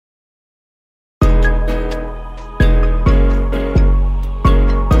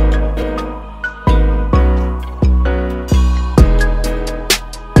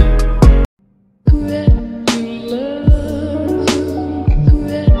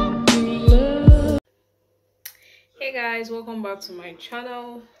guys, welcome back to my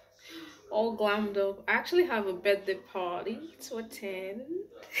channel. All glammed up. I actually have a birthday party to attend.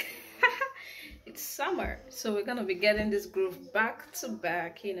 It's summer, so we're gonna be getting this groove back to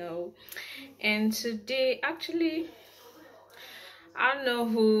back, you know. And today, actually, I don't know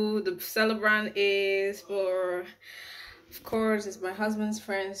who the celebrant is, but of course it's my husband's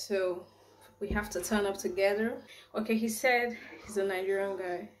friend, so we have to turn up together. Okay, he said he's a Nigerian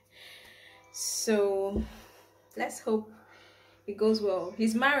guy, so let's hope it goes well.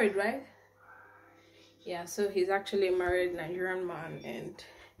 He's married, right? Yeah, so he's actually a married Nigerian man, and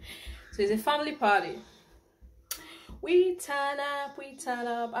so it's a family party. We turn up.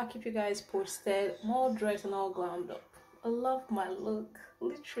 I'll keep you guys posted. More dressed and all glammed up. I love my look,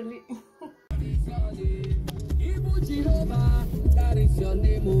 literally. That is your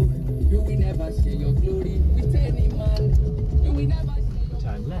name. You will never share your glory with any man. You will never share your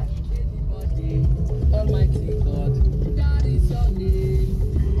time left. Anybody. Almighty God, that is your name.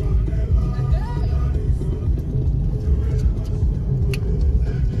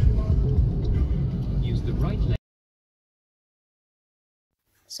 Use the right leg.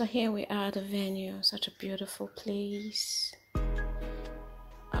 So here we are at the venue, such a beautiful place.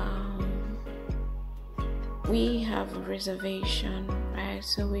 We have a reservation, right?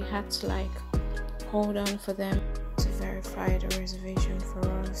 So we had to like hold on for them to verify the reservation for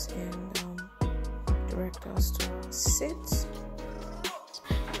us and direct us to our seats.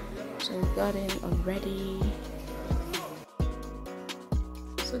 So we got in already.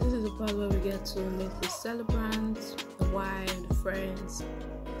 So this is the part where we get to meet the celebrants, the wife, the friends,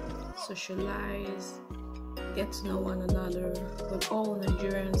 socialize, get to know one another. We're all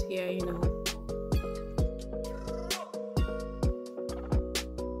Nigerians here, you know.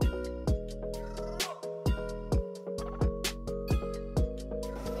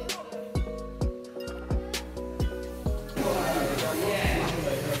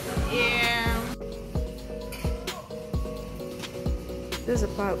 This is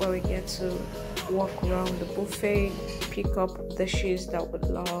the part where we get to walk around the buffet, pick up dishes that we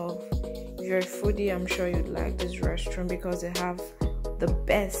love. If you're a foodie, I'm sure you'd like this restaurant because they have the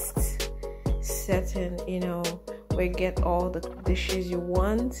best setting, you know, where you get all the dishes you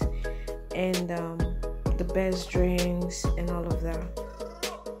want and the best drinks and all of that.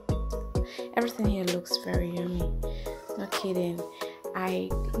 Everything here looks very yummy, not kidding. I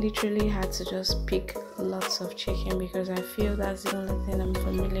literally had to just pick lots of chicken because I feel that's the only thing I'm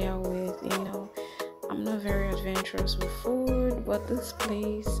familiar with, you know. I'm not very adventurous with food, but this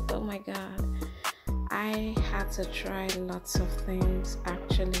place, oh my god, I had to try lots of things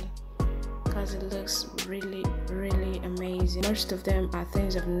actually because it looks really amazing. Most of them are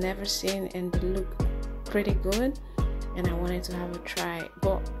things I've never seen and they look pretty good, and I wanted to have a try,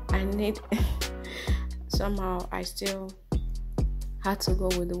 but I need somehow I still had to go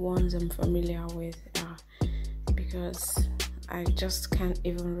with the ones I'm familiar with because I just can't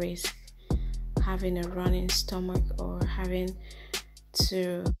even risk having a running stomach or having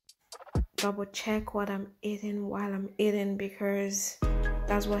to double check what I'm eating while I'm eating, because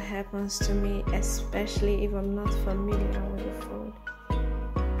that's what happens to me, especially if I'm not familiar with the food.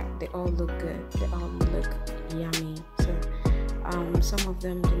 They all look good, they all look yummy. So some of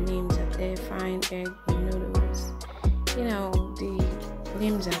them, the names are there, fine egg noodles, you know, the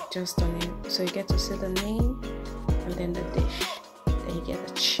names are just on it, so you get to see the name and then the dish, then you get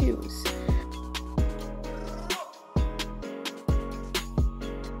to choose.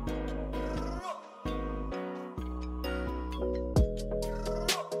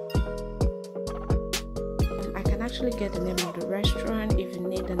 I can actually get the name of the restaurant. If you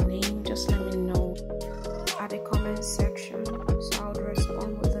need the name, just let me know at the comment section, so I'll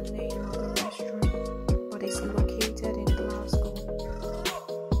respond with the name of the restaurant, but it's located in Glasgow,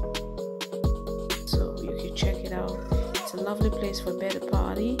 so you can check it out. It's a lovely place for birthday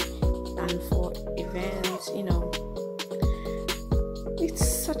party and for events, you know. It's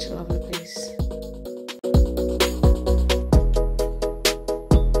such a lovely place.